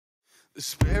The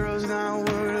sparrow's not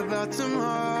worried about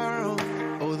tomorrow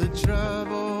or the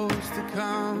troubles to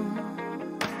come.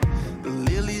 The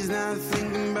lily's not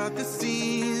thinking about the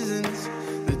seasons,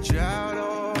 the drought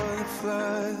or the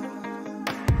flood.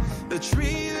 The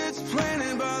tree that's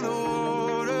planted by the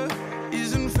water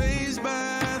isn't fazed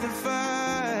by the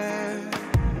fire.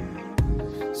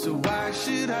 So why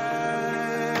should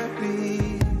I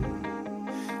be?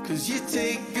 'Cause you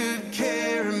take good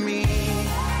care of me.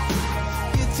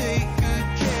 You take good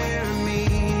care of me.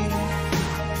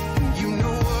 You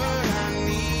know what I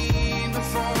need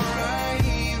before I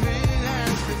even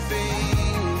ask a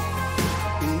thing.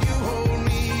 And you hold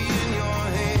me in your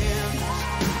hands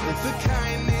with the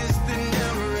kindness that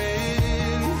never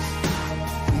ends.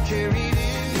 I'm carried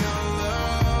in your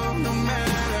love no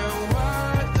matter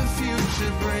what the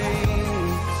future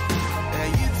brings. Yeah,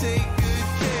 you take good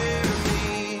care of me.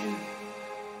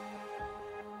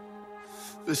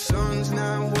 The sun's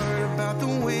not worried about the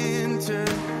winter,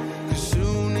 'cause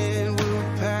soon it will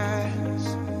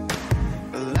pass.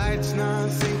 The light's not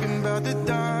thinking about the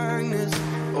darkness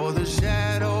or the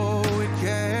shadow it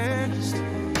casts.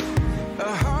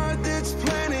 A heart that's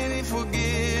planted in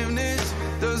forgiveness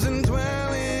doesn't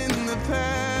dwell in the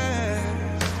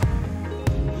past.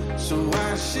 So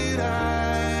why should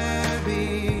I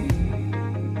be?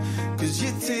 'Cause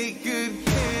you take good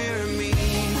care of me.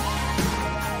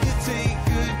 You take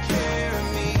good care of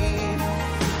me.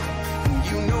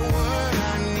 You know what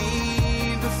I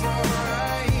need before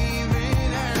I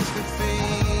even ask a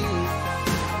thing.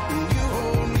 And you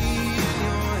hold me in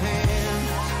your hands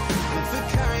with the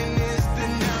kindness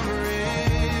that never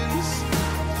ends.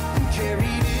 I'm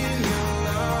carried in your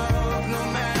love no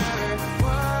matter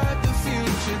what the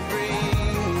future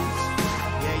brings.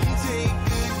 Yeah, you take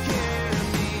good care of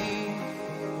me.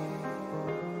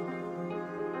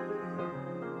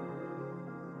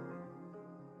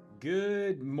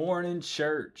 Good morning,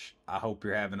 church. I hope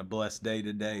you're having a blessed day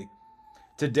today.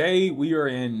 Today we are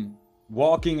in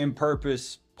Walking in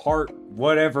Purpose,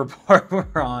 whatever part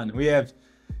we're on. We have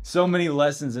so many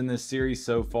lessons in this series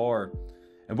so far.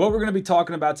 And what we're going to be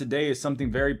talking about today is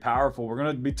something very powerful. We're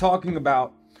going to be talking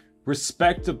about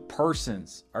respect of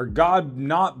persons, or God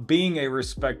not being a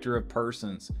respecter of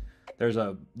persons. There's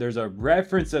a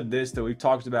reference of this that we've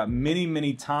talked about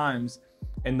many times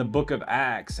in the book of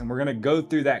Acts, and we're going to go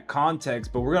through that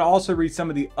context, but we're going to also read some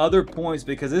of the other points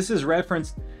because this is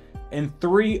referenced in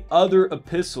 3 other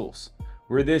epistles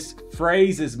where this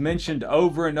phrase is mentioned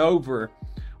over and over,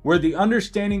 where the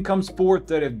understanding comes forth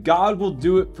that if God will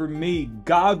do it for me,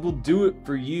 God will do it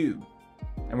for you.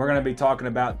 And we're going to be talking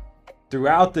about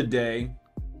throughout the day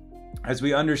as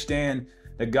we understand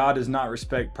that God does not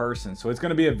respect persons. So it's going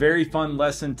to be a very fun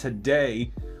lesson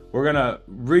today. We're going to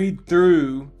read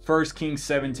through 1 Kings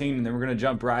 17 and then we're going to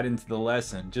jump right into the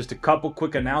lesson. Just a couple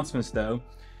quick announcements though.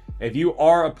 If you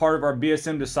are a part of our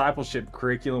BSM discipleship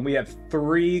curriculum, we have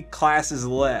 3 classes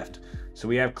left. So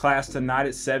we have class tonight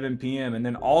at 7 p.m. and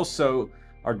then also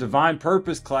our Divine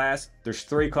Purpose class. There's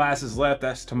 3 classes left.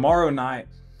 That's tomorrow night.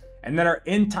 And then our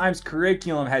End Times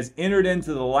curriculum has entered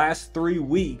into the last 3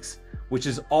 weeks, which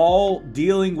is all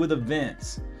dealing with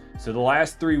events. So the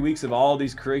last 3 weeks of all of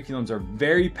these curriculums are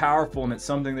very powerful, and it's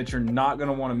something that you're not going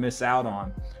to want to miss out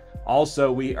on.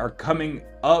 Also, we are coming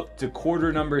up to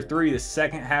quarter number 3, the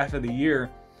second half of the year.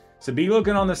 So be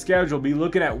looking on the schedule, be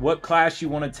looking at what class you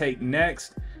want to take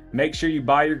next. Make sure you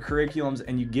buy your curriculums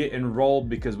and you get enrolled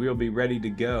because we'll be ready to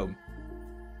go.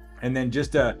 And then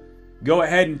just to go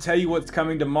ahead and tell you what's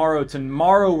coming tomorrow.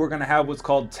 Tomorrow we're going to have what's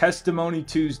called Testimony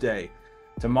Tuesday.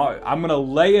 Tomorrow I'm going to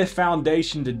lay a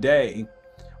foundation today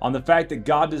on the fact that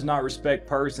God does not respect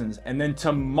persons. And then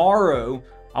tomorrow,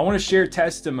 I want to share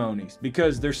testimonies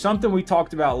because there's something we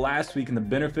talked about last week in the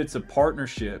benefits of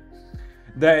partnership,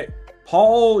 that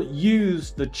Paul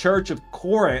used the church of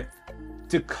Corinth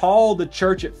to call the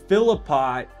church at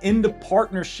Philippi into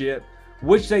partnership,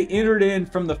 which they entered in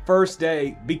from the first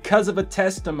day because of a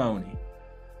testimony.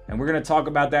 And we're going to talk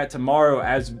about that tomorrow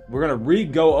as we're going to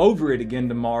go over it again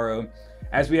tomorrow,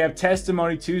 as we have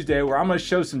Testimony Tuesday, where I'm going to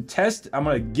show I'm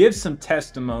going to give some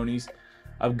testimonies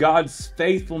of God's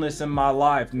faithfulness in my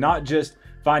life, not just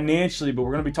financially, but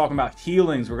we're going to be talking about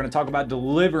healings. We're going to talk about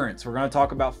deliverance. We're going to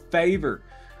talk about favor.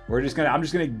 I'm just going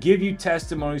to give you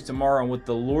testimonies tomorrow on what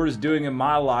the Lord is doing in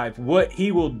my life, what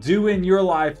He will do in your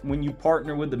life when you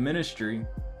partner with the ministry,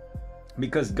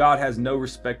 because God has no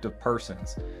respect of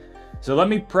persons. So let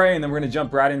me pray, and then we're going to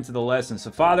jump right into the lesson.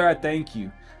 So Father, I thank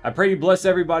you. I pray you bless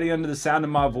everybody under the sound of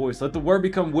my voice. Let the word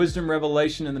become wisdom,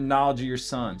 revelation, and the knowledge of your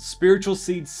Son. Spiritual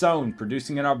seed sown,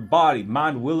 producing in our body,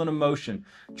 mind, will, and emotion,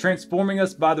 transforming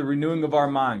us by the renewing of our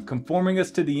mind, conforming us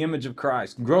to the image of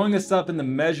Christ, growing us up in the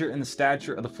measure and the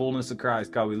stature of the fullness of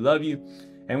Christ. God, we love you,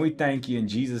 and we thank you. In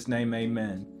Jesus' name,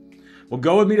 amen. Well,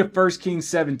 go with me to 1 Kings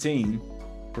 17.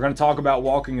 We're going to talk about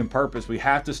walking in purpose. We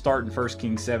have to start in 1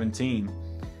 Kings 17.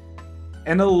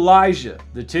 And Elijah,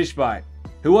 the Tishbite,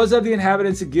 who was of the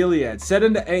inhabitants of Gilead, said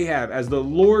unto Ahab, As the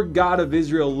Lord God of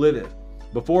Israel liveth,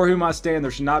 before whom I stand,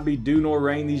 there shall not be dew nor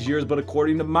rain these years, but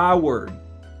according to my word.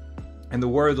 And the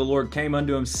word of the Lord came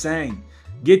unto him, saying,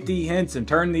 Get thee hence, and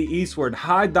turn thee eastward,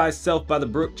 hide thyself by the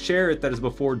brook Cherith that is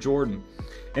before Jordan.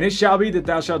 And it shall be that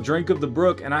thou shalt drink of the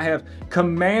brook, and I have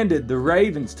commanded the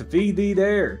ravens to feed thee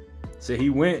there. So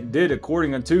he went and did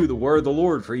according unto the word of the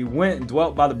Lord, for he went and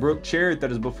dwelt by the brook Cherith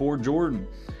that is before Jordan.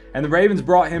 And the ravens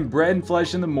brought him bread and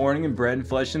flesh in the morning, and bread and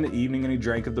flesh in the evening, and he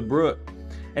drank of the brook.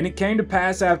 And it came to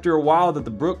pass after a while that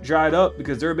the brook dried up,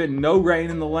 because there had been no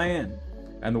rain in the land.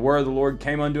 And the word of the Lord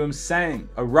came unto him, saying,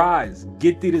 Arise,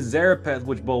 get thee to Zarephath,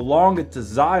 which belongeth to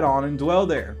Zidon, and dwell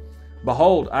there.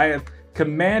 Behold, I have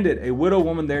commanded a widow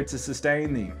woman there to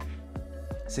sustain thee.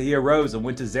 So he arose and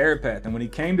went to Zarephath, and when he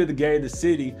came to the gate of the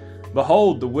city,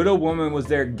 behold, the widow woman was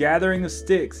there gathering of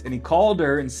sticks, and he called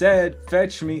her and said,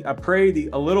 Fetch me, I pray thee,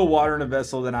 a little water in a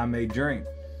vessel that I may drink.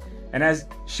 And as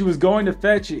she was going to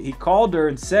fetch it, he called her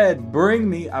and said, Bring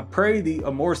me, I pray thee,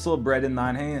 a morsel of bread in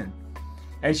thine hand.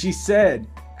 And she said,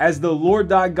 As the Lord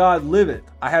thy God liveth,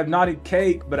 I have not a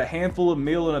cake, but a handful of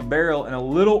meal in a barrel, and a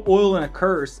little oil in a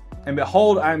curse. And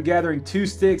behold, I am gathering 2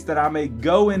 sticks, that I may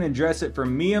go in and dress it for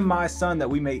me and my son, that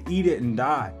we may eat it and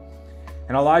die.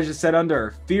 And Elijah said unto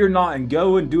her, Fear not, and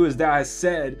go and do as thou hast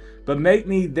said, but make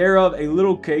me thereof a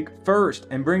little cake first,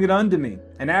 and bring it unto me,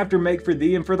 and after make for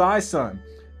thee and for thy son.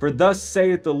 For thus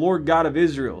saith the Lord God of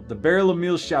Israel, The barrel of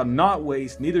meal shall not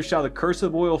waste, neither shall the curse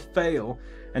of oil fail,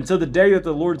 until the day that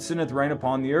the Lord sendeth rain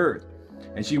upon the earth.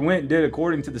 And she went and did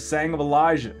according to the saying of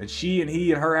Elijah, and she and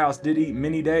he and her house did eat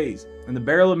many days. And the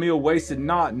barrel of meal wasted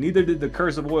not, neither did the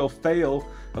curse of oil fail,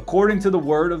 according to the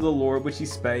word of the Lord which he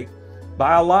spake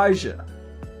by Elijah.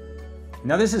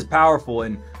 Now this is powerful,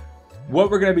 and what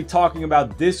we're going to be talking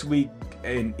about this week,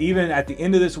 and even at the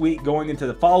end of this week going into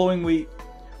the following week,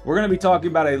 we're going to be talking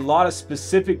about a lot of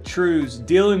specific truths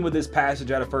dealing with this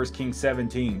passage out of 1 Kings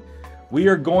 17. We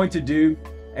are going to do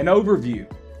an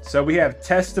overview. So we have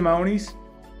testimonies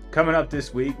coming up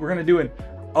this week. We're going to do an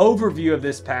overview of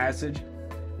this passage.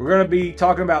 We're going to be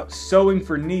talking about sowing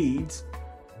for needs.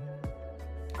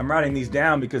 I'm writing these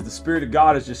down because the Spirit of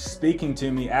God is just speaking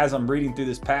to me as I'm reading through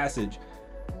this passage.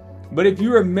 But if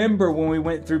you remember when we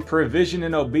went through provision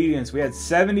and obedience, we had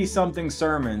 70-something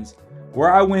sermons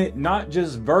where I went not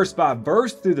just verse by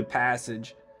verse through the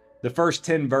passage, the first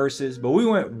 10 verses, but we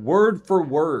went word for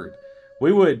word.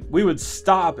 We would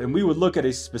stop and we would look at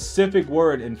a specific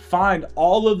word and find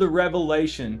all of the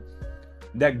revelation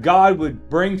that God would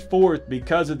bring forth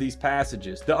because of these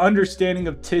passages. The understanding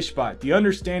of Tishbite, the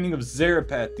understanding of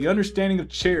Zarephath, the understanding of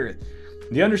Cherith,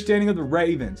 the understanding of the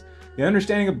ravens, the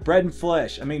understanding of bread and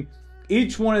flesh. I mean,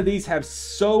 each one of these have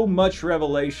so much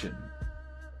revelation.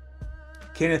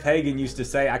 Kenneth Hagin used to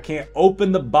say, I can't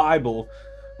open the Bible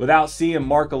without seeing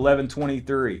Mark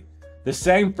 11:23. The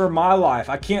same for my life.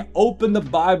 I can't open the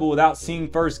Bible without seeing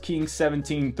 1 Kings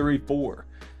 17:3-4.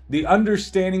 The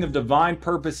understanding of divine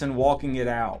purpose and walking it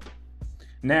out.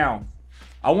 Now,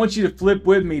 I want you to flip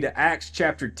with me to Acts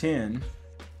chapter 10.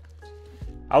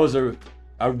 I was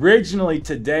originally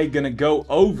today going to go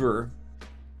over,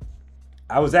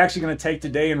 I was actually going to take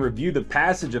today and review the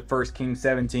passage of 1 Kings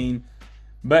 17.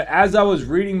 But as I was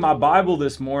reading my Bible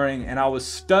this morning and I was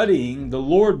studying, the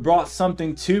Lord brought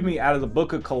something to me out of the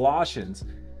book of Colossians.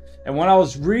 And when I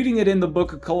was reading it in the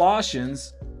book of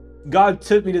Colossians, God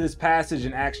took me to this passage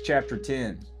in Acts chapter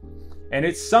 10. And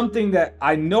it's something that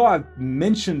I know I've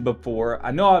mentioned before. I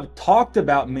know I've talked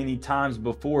about many times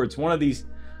before. It's one of these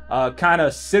kind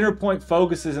of center point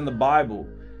focuses in the Bible.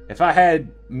 If I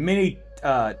had many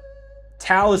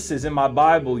taluses in my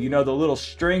Bible, you know, the little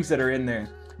strings that are in there,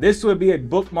 this would be a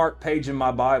bookmark page in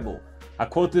my Bible. I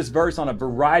quote this verse on a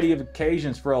variety of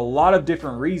occasions for a lot of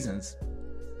different reasons.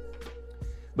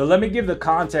 But let me give the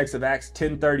context of Acts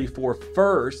 10:34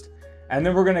 first, and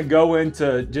then we're going to go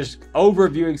into just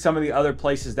overviewing some of the other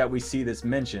places that we see this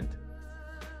mentioned.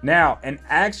 Now, in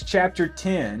Acts chapter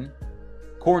 10,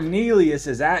 Cornelius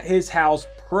is at his house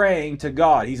praying to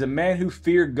God. He's a man who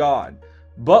feared God,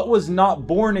 but was not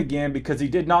born again because he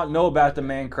did not know about the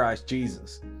man Christ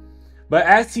Jesus. But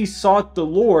as he sought the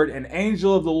Lord, an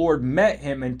angel of the Lord met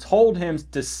him and told him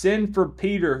to send for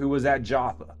Peter, who was at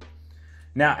Joppa.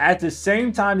 Now, at the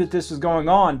same time that this was going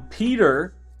on,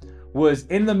 Peter was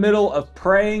in the middle of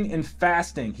praying and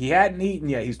fasting. He hadn't eaten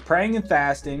yet. He's praying and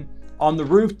fasting on the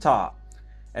rooftop.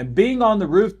 And being on the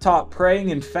rooftop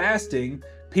praying and fasting,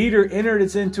 Peter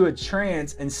enters into a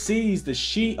trance and sees the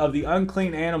sheet of the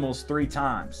unclean animals 3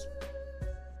 times.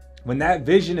 When that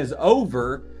vision is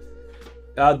over,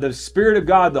 the Spirit of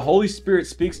God, the Holy Spirit,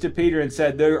 speaks to Peter and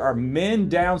said, there are men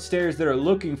downstairs that are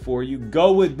looking for you.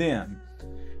 Go with them.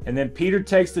 And then Peter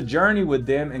takes the journey with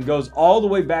them and goes all the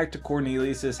way back to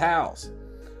Cornelius' house.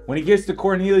 When he gets to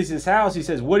Cornelius' house, he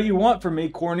says, what do you want from me?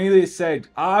 Cornelius said,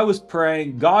 I was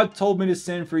praying. God told me to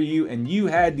send for you, and you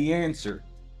had the answer.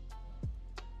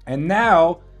 And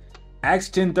now, Acts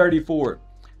 10:34.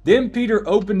 Then Peter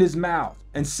opened his mouth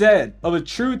and said, of a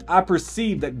truth I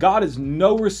perceive that God is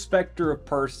no respecter of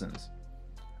persons.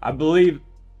 I believe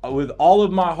with all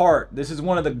of my heart, this is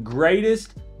one of the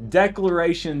greatest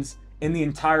declarations in the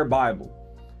entire Bible.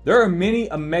 There are many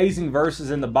amazing verses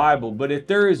in the Bible, but if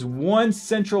there is one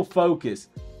central focus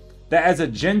that as a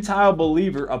Gentile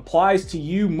believer applies to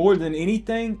you more than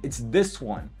anything, it's this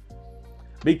one.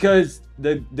 Because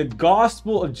the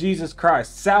gospel of Jesus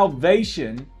Christ,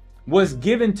 salvation, was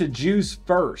given to Jews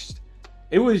first.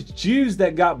 It was Jews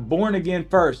that got born again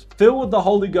first, filled with the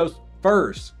Holy Ghost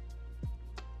first.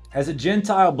 As a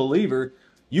Gentile believer,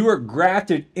 you are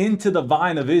grafted into the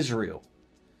vine of Israel.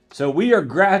 So we are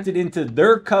grafted into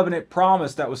their covenant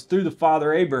promise that was through the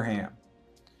father Abraham.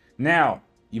 Now,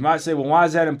 you might say, well, why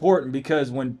is that important?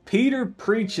 Because when Peter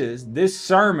preaches this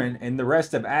sermon in the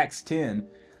rest of Acts 10,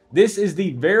 this is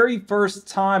the very first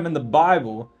time in the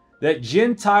Bible that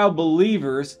Gentile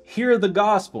believers hear the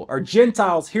gospel, or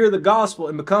Gentiles hear the gospel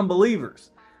and become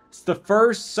believers. It's the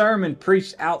first sermon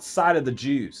preached outside of the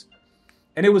Jews.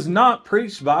 And it was not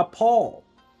preached by Paul.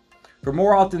 For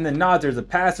more often than not, there's a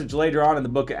passage later on in the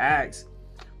book of Acts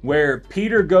where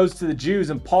Peter goes to the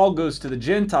Jews and Paul goes to the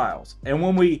Gentiles. And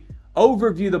when we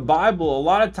overview the Bible, a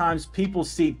lot of times people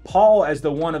see Paul as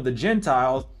the one of the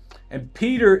Gentiles and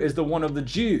Peter is the one of the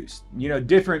Jews,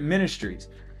 different ministries.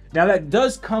 Now that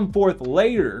does come forth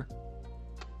later,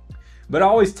 but I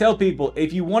always tell people,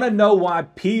 if you want to know why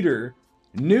Peter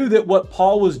knew that what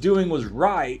Paul was doing was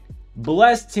right,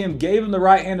 blessed him, gave him the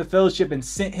right hand of fellowship and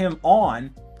sent him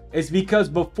on, it's because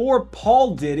before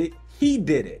Paul did it, he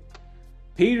did it.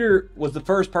 Peter was the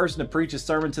first person to preach a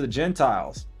sermon to the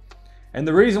Gentiles. And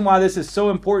the reason why this is so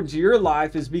important to your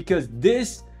life is because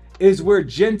this is where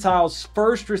Gentiles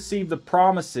first receive the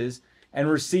promises and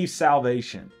receive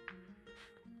salvation.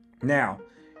 Now,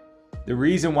 the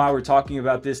reason why we're talking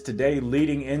about this today,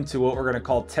 leading into what we're going to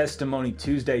call Testimony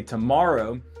Tuesday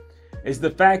tomorrow, is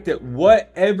the fact that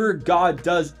whatever God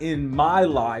does in my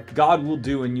life, God will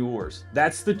do in yours.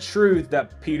 That's the truth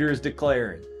that Peter is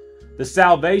declaring. The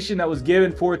salvation that was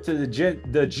given forth to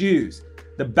the Jews,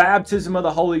 the baptism of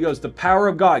the Holy Ghost, the power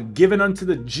of God given unto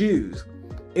the Jews,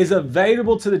 is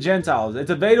available to the Gentiles. It's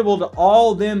available to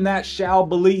all them that shall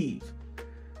believe.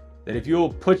 That if you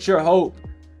will put your hope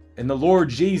in the Lord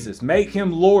Jesus, make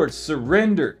him Lord,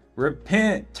 surrender,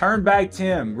 repent, turn back to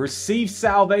him, receive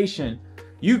salvation,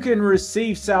 you can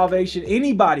receive salvation.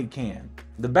 Anybody can.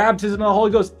 The baptism of the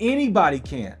Holy Ghost, anybody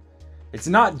can. It's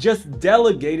not just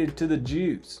delegated to the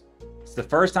Jews. It's the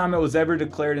first time it was ever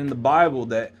declared in the Bible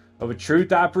that of a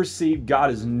truth I perceive,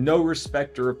 God is no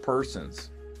respecter of persons.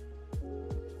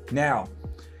 Now,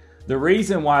 the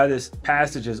reason why this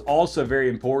passage is also very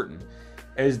important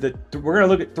is that we're going to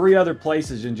look at 3 other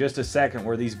places in just a second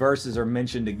where these verses are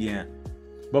mentioned again.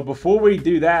 But before we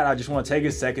do that, I just want to take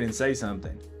a second and say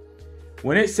something.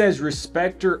 When it says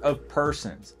respecter of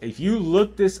persons, if you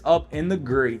look this up in the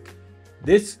Greek,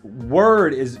 this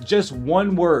word is just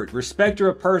one word. Respecter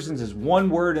of persons is one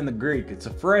word in the Greek. It's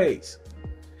a phrase.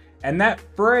 And that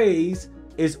phrase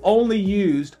is only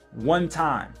used one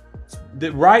time.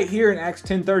 Right here in Acts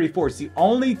 10:34, it's the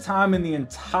only time in the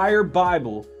entire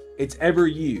Bible it's ever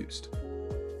used.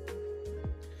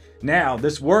 Now,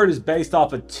 this word is based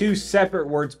off of 2 separate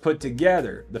words put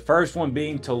together. The first one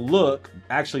being to look,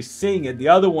 actually seeing it. The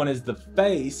other one is the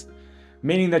face,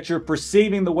 meaning that you're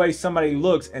perceiving the way somebody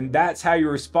looks, and that's how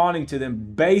you're responding to them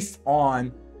based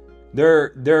on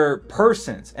their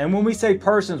persons. And when we say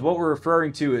persons, what we're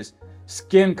referring to is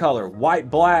skin color, white,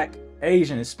 black,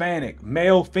 Asian, Hispanic,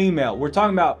 male, female. We're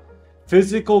talking about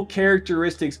physical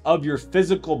characteristics of your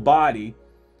physical body.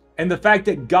 And the fact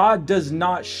that God does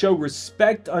not show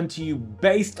respect unto you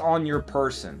based on your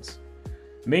persons.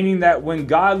 Meaning that when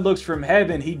God looks from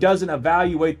heaven, he doesn't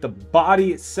evaluate the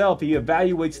body itself. He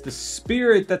evaluates the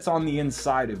spirit that's on the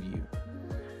inside of you.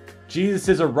 Jesus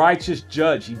is a righteous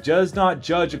judge. He does not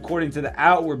judge according to the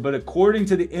outward, but according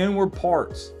to the inward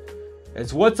parts.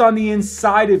 It's what's on the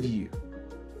inside of you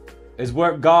is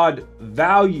what God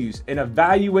values and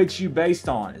evaluates you based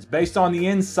on. It's based on the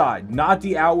inside, not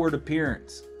the outward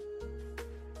appearance.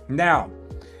 Now,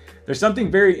 there's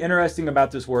something very interesting about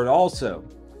this word also,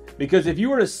 because if you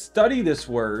were to study this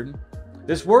word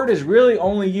is really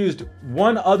only used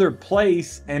one other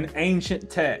place in ancient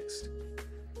text.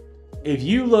 If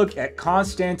you look at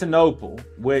Constantinople,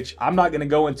 which I'm not going to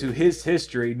go into his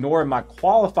history, nor am I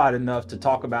qualified enough to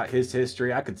talk about his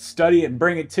history. I could study it and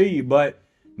bring it to you, but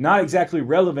not exactly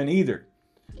relevant either.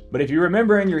 But if you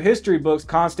remember in your history books,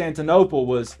 Constantinople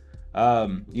was,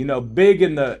 big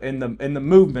in the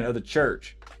movement of the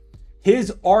church.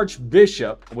 His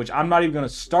archbishop, which I'm not even going to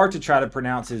start to try to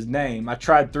pronounce his name. I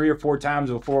tried 3 or 4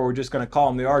 times before. We're just going to call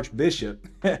him the archbishop.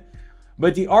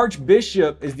 But the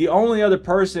archbishop is the only other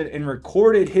person in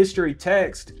recorded history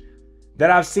text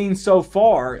that I've seen so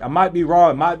far. I might be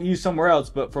wrong, it might be used somewhere else,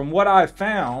 but from what I've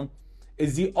found,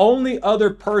 is the only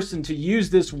other person to use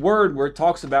this word where it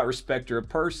talks about respecter of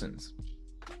persons.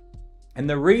 And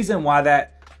the reason why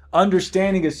that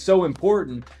understanding is so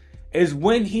important is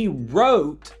when he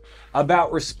wrote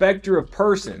about respecter of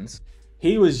persons,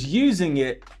 he was using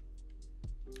it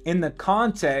in the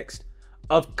context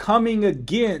of coming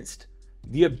against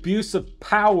the abuse of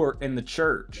power in the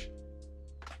church.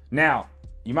 Now,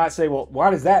 you might say, well,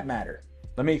 why does that matter?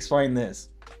 Let me explain this.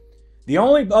 The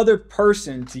only other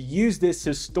person to use this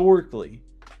historically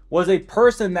was a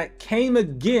person that came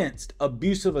against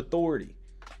abuse of authority.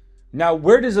 Now,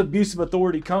 where does abuse of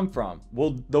authority come from?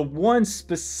 Well, the one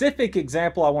specific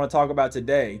example I want to talk about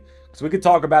today, because we could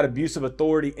talk about abuse of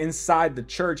authority inside the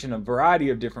church in a variety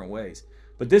of different ways,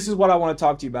 but this is what I want to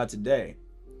talk to you about today.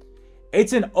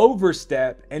 It's an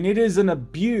overstep and it is an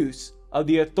abuse of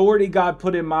the authority God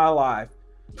put in my life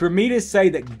for me to say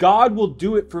that God will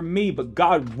do it for me, but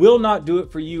God will not do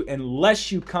it for you unless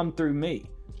you come through me.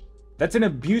 That's an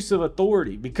abuse of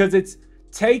authority, because it's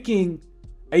taking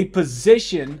a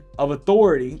position of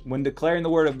authority when declaring the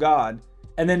word of God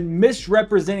and then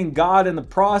misrepresenting God in the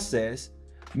process,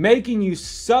 making you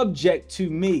subject to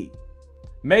me,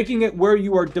 making it where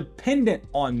you are dependent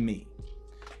on me.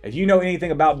 If you know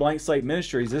anything about Blank Slate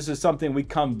Ministries, this is something we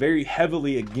come very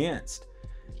heavily against.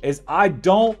 Is I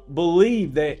don't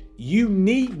believe that you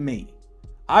need me.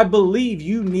 I believe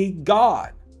you need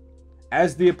God.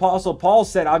 As the Apostle Paul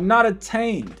said, I've not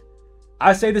attained.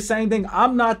 I say the same thing.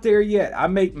 I'm not there yet. I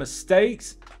make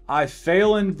mistakes. I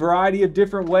fail in a variety of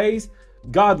different ways.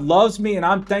 God loves me, and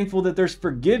I'm thankful that there's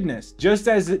forgiveness. Just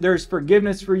as there's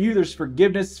forgiveness for you, there's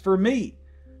forgiveness for me.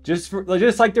 Just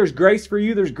like there's grace for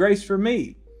you, there's grace for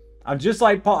me. I'm just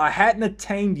like Paul. I hadn't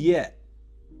attained yet,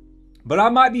 but I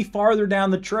might be farther down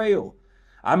the trail.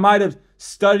 I might have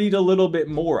studied a little bit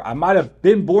more. I might have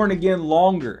been born again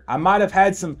longer. I might have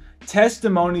had some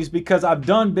testimonies because I've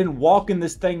been walking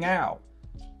this thing out.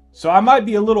 So I might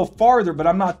be a little farther, but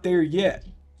I'm not there yet.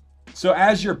 So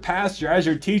as your pastor, as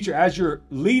your teacher, as your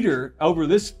leader over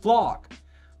this flock,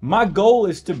 my goal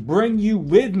is to bring you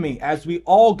with me as we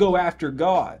all go after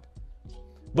God.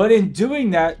 But in doing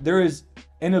that, there is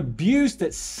an abuse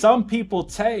that some people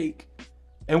take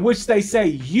in which they say,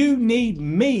 you need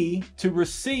me to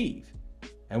receive.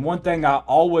 And one thing I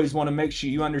always want to make sure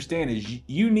you understand is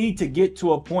you need to get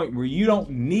to a point where you don't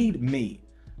need me.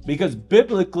 Because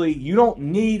biblically, you don't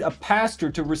need a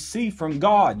pastor to receive from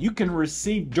God. You can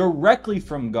receive directly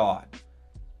from God.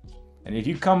 And if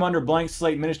you come under Blank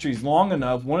Slate Ministries long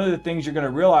enough, one of the things you're going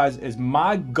to realize is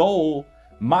my goal,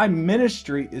 my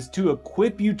ministry is to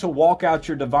equip you to walk out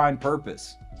your divine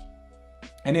purpose.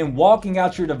 And in walking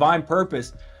out your divine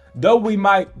purpose, though we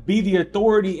might be the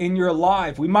authority in your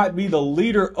life, we might be the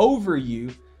leader over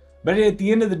you, but at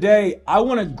the end of the day, I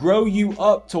want to grow you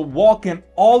up to walk in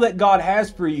all that God has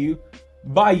for you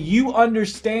by you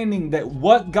understanding that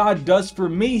what God does for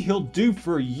me, He'll do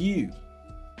for you.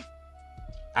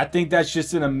 I think that's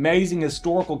just an amazing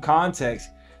historical context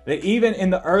that even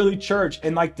in the early church,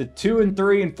 in like the 200s and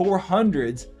 300s and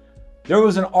 400s, there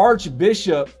was an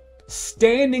archbishop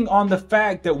standing on the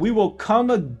fact that we will come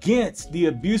against the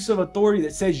abuse of authority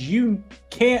that says you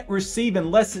can't receive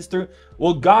unless it's through,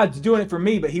 well, God's doing it for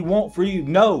me, but He won't for you.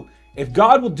 No, if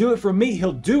God will do it for me,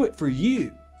 He'll do it for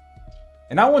you.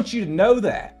 And I want you to know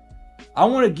that. I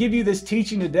want to give you this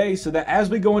teaching today so that as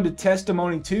we go into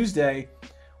Testimony Tuesday,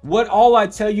 what all I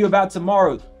tell you about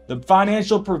tomorrow, the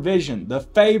financial provision, the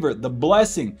favor, the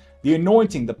blessing, the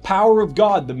anointing, the power of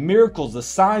God, the miracles, the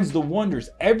signs, the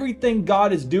wonders, everything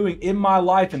God is doing in my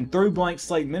life and through Blank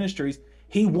Slate Ministries,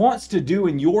 He wants to do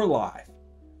in your life.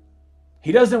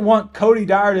 He doesn't want Cody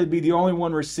Dyer to be the only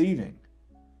one receiving.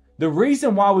 The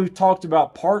reason why we've talked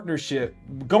about partnership,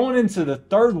 going into the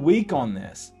third week on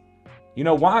this,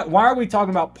 why are we talking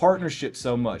about partnership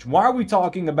so much? Why are we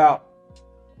talking about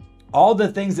all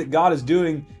the things that God is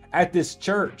doing at this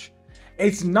church?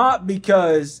 It's not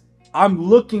because I'm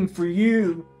looking for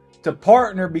you to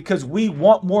partner because we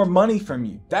want more money from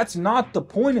you. That's not the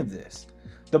point of this.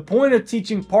 The point of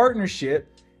teaching partnership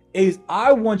is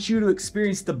I want you to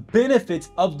experience the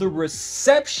benefits of the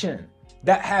reception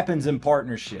that happens in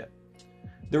partnership.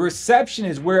 The reception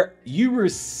is where you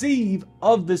receive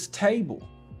of this table.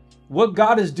 What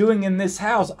God is doing in this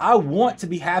house, I want to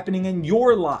be happening in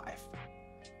your life.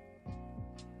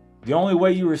 The only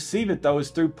way you receive it, though, is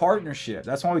through partnership.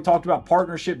 That's why we talked about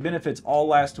partnership benefits all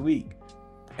last week.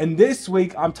 And this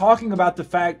week, I'm talking about the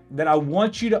fact that I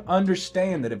want you to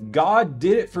understand that if God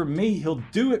did it for me, He'll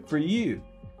do it for you.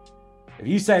 If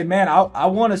you say, man, I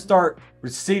want to start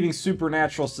receiving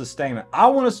supernatural sustainment. I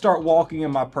want to start walking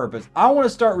in my purpose. I want to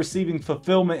start receiving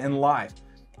fulfillment in life.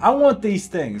 I want these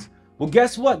things. Well,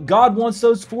 guess what? God wants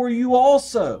those for you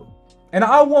also. And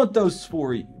I want those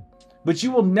for you. But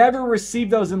you will never receive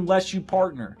those unless you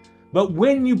partner. But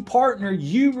when you partner,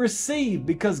 you receive,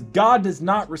 because God does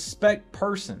not respect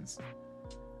persons.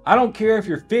 I don't care if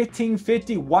you're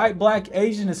 1550, white, black,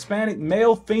 Asian, Hispanic,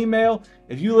 male, female,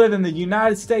 if you live in the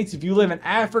United States, if you live in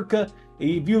Africa,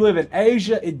 if you live in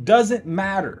Asia, it doesn't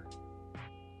matter.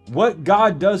 What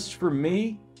God does for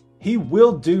me, He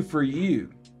will do for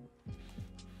you.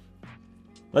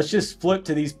 Let's just flip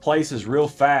to these places real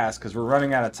fast because we're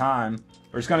running out of time.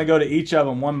 We're just going to go to each of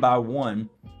them one by one.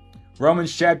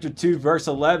 Romans chapter 2, verse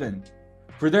 11.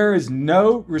 For there is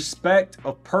no respect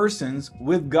of persons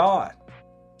with God.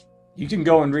 You can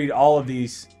go and read all of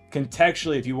these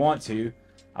contextually if you want to.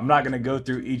 I'm not going to go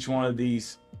through each one of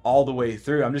these all the way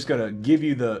through. I'm just going to give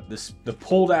you the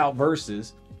pulled out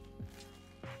verses.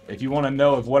 If you want to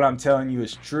know if what I'm telling you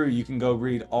is true, you can go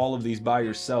read all of these by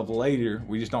yourself later.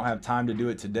 We just don't have time to do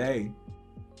it today.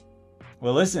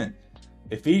 Well, listen.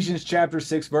 Ephesians chapter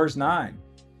 6, verse 9.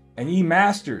 And ye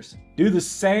masters, do the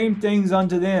same things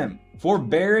unto them,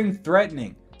 forbearing,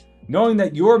 threatening, knowing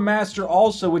that your master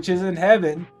also, which is in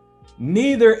heaven,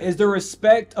 neither is there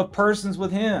respect of persons with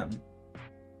him.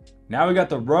 Now we got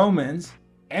the Romans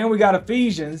and we got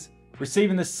Ephesians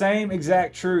receiving the same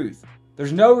exact truth.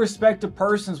 There's no respect of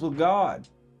persons with God.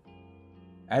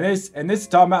 And this is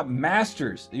talking about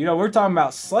masters. We're talking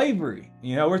about slavery.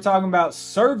 We're talking about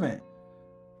servant.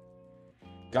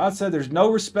 God said there's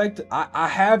no respect. I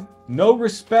have no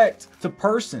respect to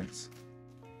persons.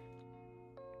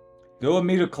 Go with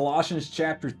me to Colossians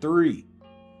chapter 3.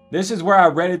 This is where I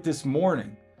read it this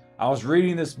morning. I was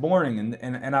reading this morning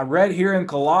and I read here in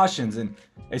Colossians. And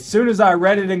as soon as I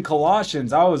read it in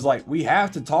Colossians, I was like, we have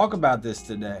to talk about this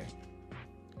today.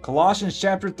 Colossians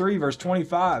chapter 3, verse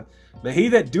 25. But he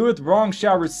that doeth wrong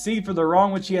shall receive for the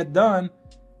wrong which he hath done.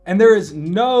 And there is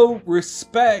no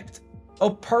respect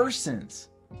of persons.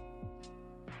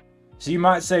 So you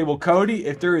might say, well, Cody,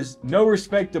 if there is no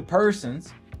respect of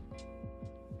persons,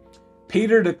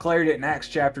 Peter declared it in Acts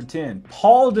chapter 10.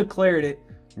 Paul declared it,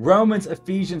 Romans,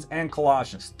 Ephesians, and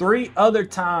Colossians. 3 other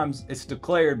times it's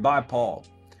declared by Paul.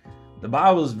 The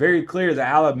Bible is very clear that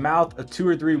out of the mouth of 2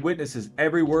 or 3 witnesses,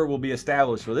 every word will be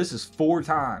established. Well, this is 4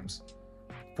 times.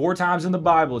 4 times in the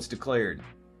Bible it's declared.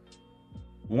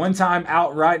 1 time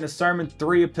outright in a sermon,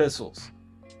 3 epistles.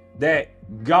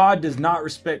 That God does not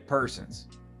respect persons.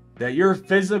 That your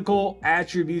physical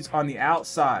attributes on the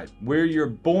outside, where you're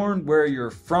born, where you're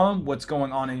from, what's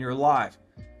going on in your life.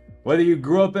 Whether you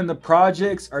grew up in the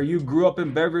projects or you grew up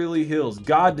in Beverly Hills,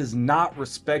 God does not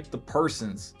respect the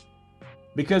persons.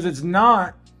 Because it's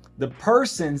not the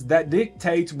persons that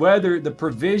dictates whether the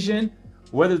provision,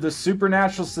 whether the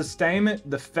supernatural sustainment,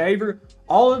 the favor,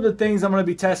 all of the things I'm going to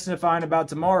be testifying about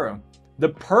tomorrow. The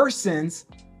persons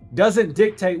doesn't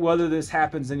dictate whether this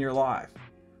happens in your life.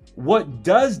 What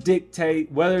does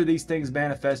dictate whether these things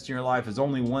manifest in your life is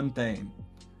only one thing,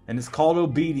 and it's called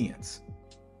obedience.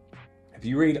 If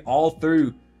you read all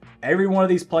through every one of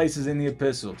these places in the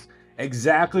epistles,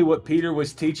 exactly what Peter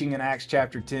was teaching in Acts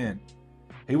chapter 10.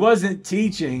 He wasn't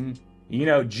teaching,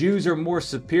 Jews are more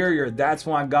superior, that's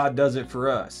why God does it for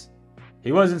us.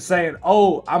 He wasn't saying,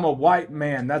 oh, I'm a white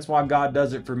man, that's why God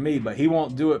does it for me, but he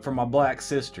won't do it for my black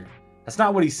sister. That's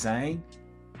not what he's saying.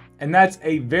 And that's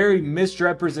a very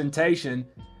misrepresentation.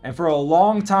 And for a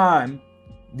long time,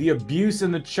 the abuse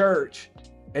in the church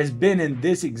has been in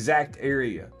this exact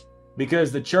area.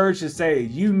 Because the church is saying,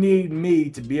 you need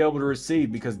me to be able to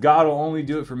receive, because God will only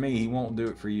do it for me. He won't do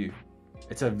it for you.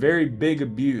 It's a very big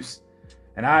abuse.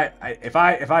 And if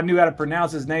I knew how to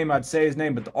pronounce his name, I'd say his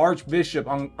name. But the Archbishop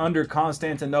under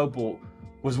Constantinople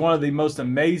was one of the most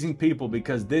amazing people,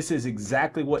 because this is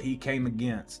exactly what he came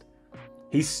against.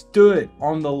 He stood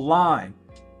on the line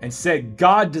and said,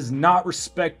 God does not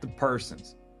respect the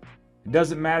persons. It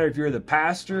doesn't matter if you're the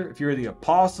pastor, if you're the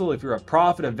apostle, if you're a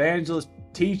prophet, evangelist,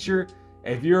 teacher,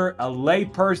 if you're a lay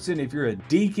person, if you're a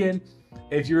deacon,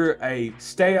 if you're a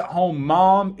stay-at-home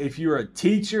mom, if you're a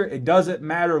teacher, it doesn't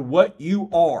matter what you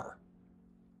are.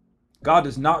 God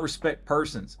does not respect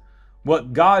persons.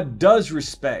 What God does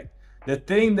respect, the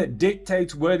thing that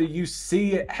dictates whether you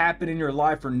see it happen in your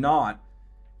life or not,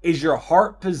 is your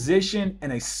heart position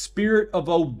and a spirit of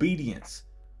obedience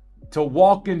to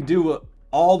walk and do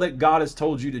all that God has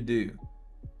told you to do.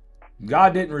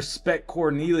 God didn't respect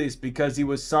Cornelius because he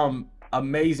was some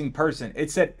amazing person.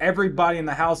 It said everybody in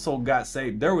the household got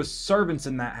saved. There was servants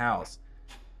in that house.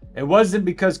 It wasn't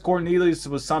because Cornelius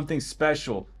was something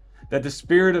special that the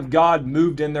Spirit of God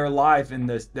moved in their life and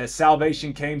that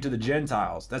salvation came to the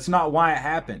Gentiles. That's not why it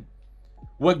happened.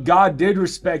 What God did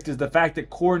respect is the fact that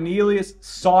Cornelius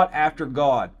sought after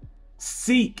God.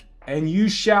 Seek and you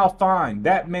shall find.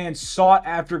 That man sought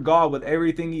after God with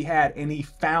everything he had, and he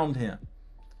found him.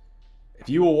 If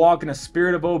you will walk in a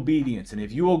spirit of obedience, and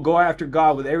if you will go after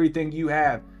God with everything you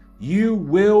have, you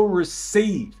will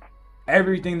receive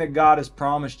everything that God has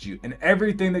promised you, and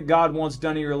everything that God wants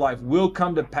done in your life will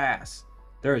come to pass.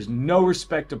 There is no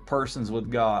respect of persons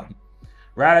with God.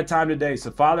 We're out of time today, so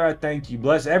Father, I thank you.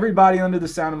 Bless everybody under the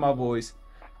sound of my voice.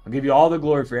 I'll give you all the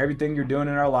glory for everything you're doing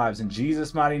in our lives. In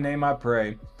Jesus' mighty name I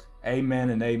pray. Amen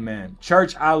and amen.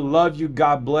 Church, I love you.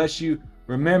 God bless you.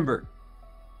 Remember,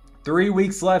 3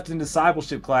 weeks left in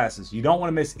discipleship classes. You don't want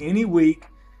to miss any week.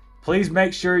 Please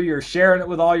make sure you're sharing it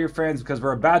with all your friends, because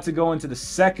we're about to go into the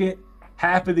second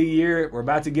half of the year. We're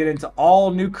about to get into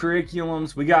all new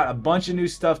curriculums. We got a bunch of new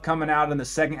stuff coming out in the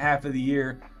second half of the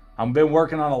year. I've been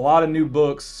working on a lot of new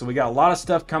books, so we got a lot of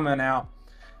stuff coming out.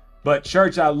 But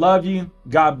church, I love you.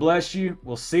 God bless you.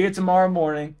 We'll see you tomorrow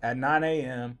morning at 9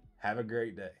 a.m. Have a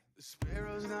great day. The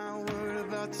sparrow's not worried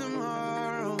about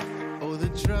tomorrow or the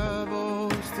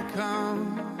troubles to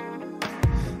come.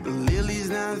 The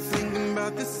lily's not thinking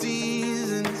about the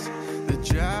seasons, the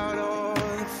drought or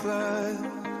the flood.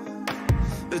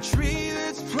 The tree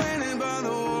that's planted by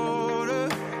the water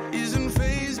isn't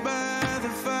fazed by the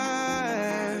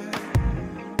fire.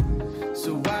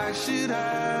 So why should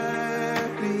I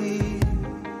be?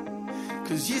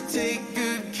 'Cause you take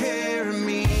good care of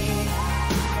me.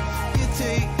 You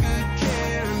take good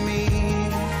care of me.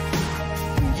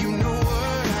 You know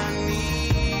what I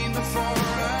need before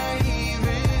I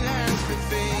even ask a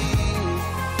thing.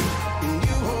 And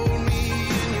you hold me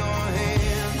in your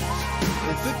hands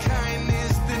with the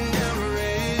kindness that never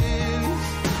ends.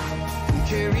 I'm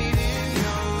carried in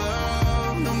your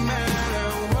love no matter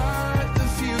what the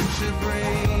future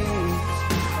brings.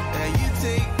 Yeah, you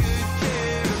take good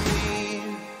care of me.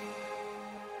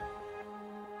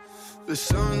 The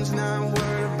sun's not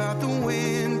worried about the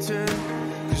winter,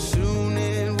 'cause soon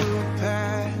it will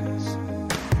pass.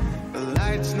 The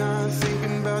light's not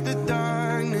thinking about the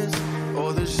darkness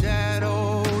or the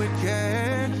shadow it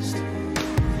casts.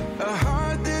 A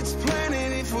heart that's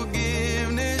planted in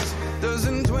forgiveness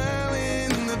doesn't dwell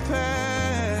in the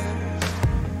past.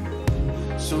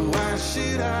 So why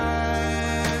should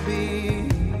I be?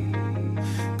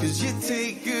 'Cause you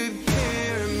take good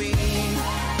care of me.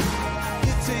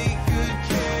 You take good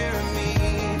care of me.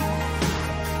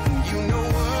 You know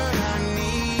what I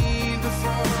need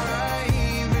before I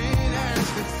even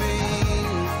ask a thing.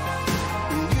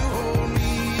 And you hold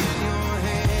me in your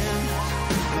hands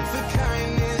with the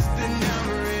kindness that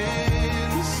never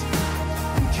ends.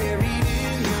 I'm carried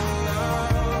in your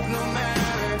love no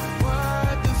matter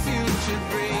what the future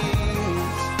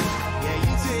brings. Yeah,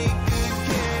 you take good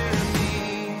care of me.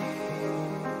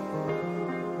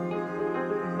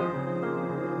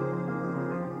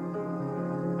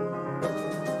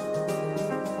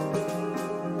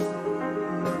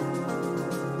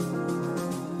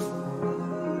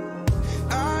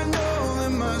 I know there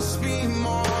must be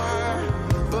more,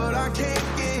 but I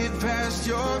can't get past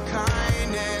your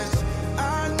kindness.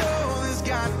 I know there's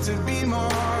got to be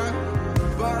more,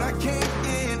 but I can't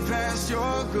get past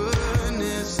your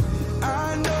goodness.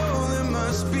 I know there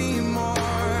must be more,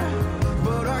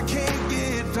 but I can't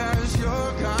get past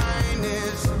your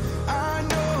kindness. I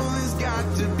know there's got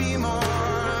to be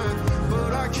more,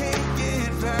 but I can't get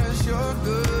past your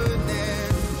goodness.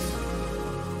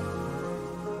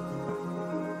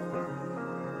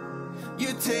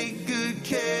 You take good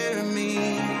care of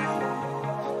me.